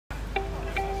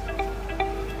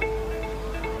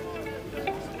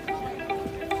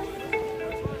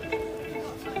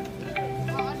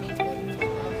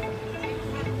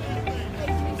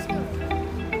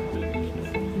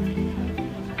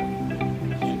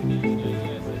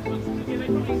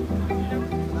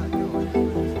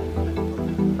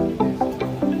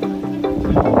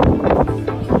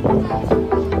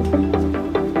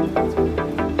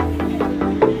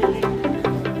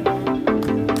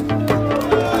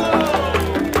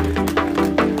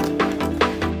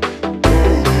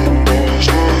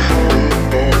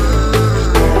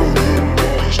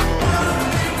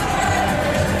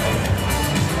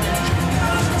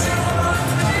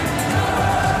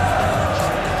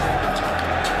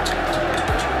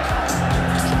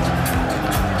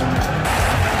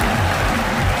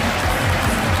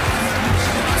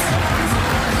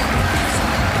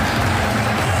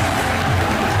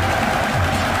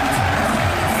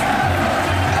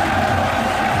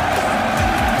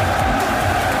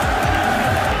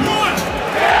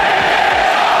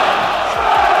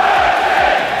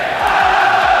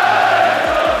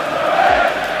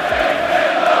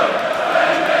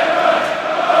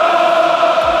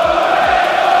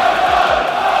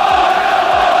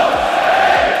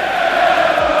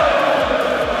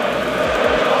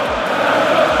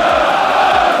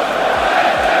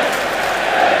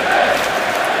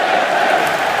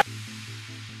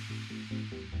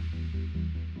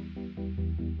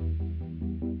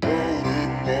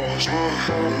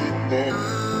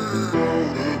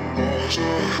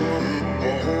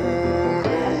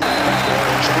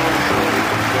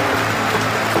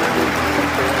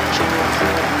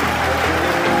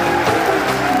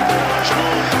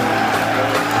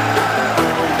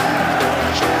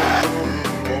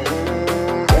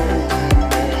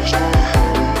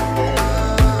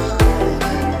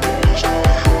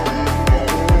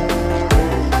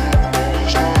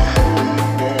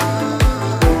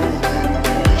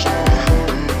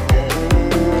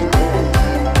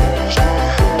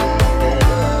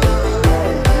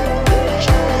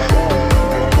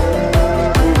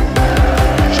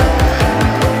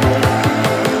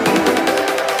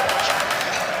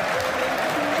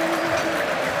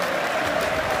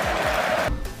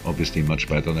Obviously much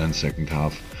better than second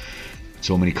half.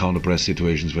 So many counter-press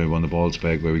situations where we won the balls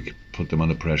back, where we put them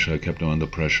under pressure, kept them under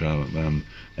pressure,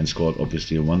 and scored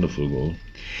obviously a wonderful goal.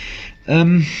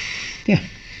 Yeah,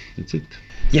 that's it.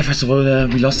 Yeah, first of all,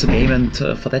 we lost the game, and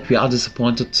for that we are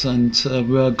disappointed, and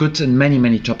we are good in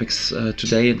many topics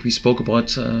today, and we spoke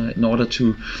about in order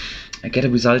to get a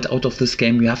result out of this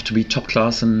game we have to be top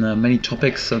class in many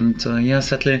topics, and yeah,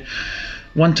 sadly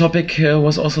one topic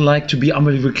was also like to be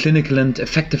unbelievably clinical and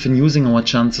effective in using our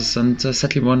chances, and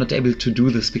sadly we were not able to do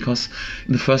this, because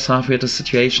in the first half we had a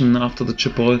situation after the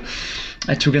chip ball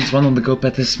at 2-1 on the go,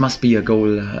 but this must be a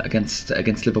goal against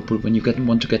Liverpool when you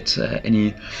want to get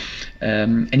any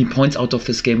points out of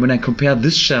this game. When I compare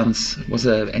this chance, was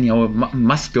anyhow a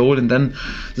must goal, and then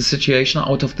the situation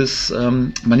out of this,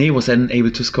 Mane was then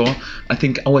able to score. I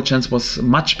think our chance was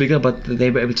much bigger, but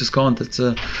they were able to score, and that's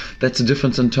a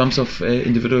difference in terms of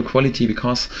individual quality,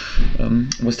 because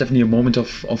it was definitely a moment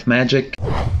of magic.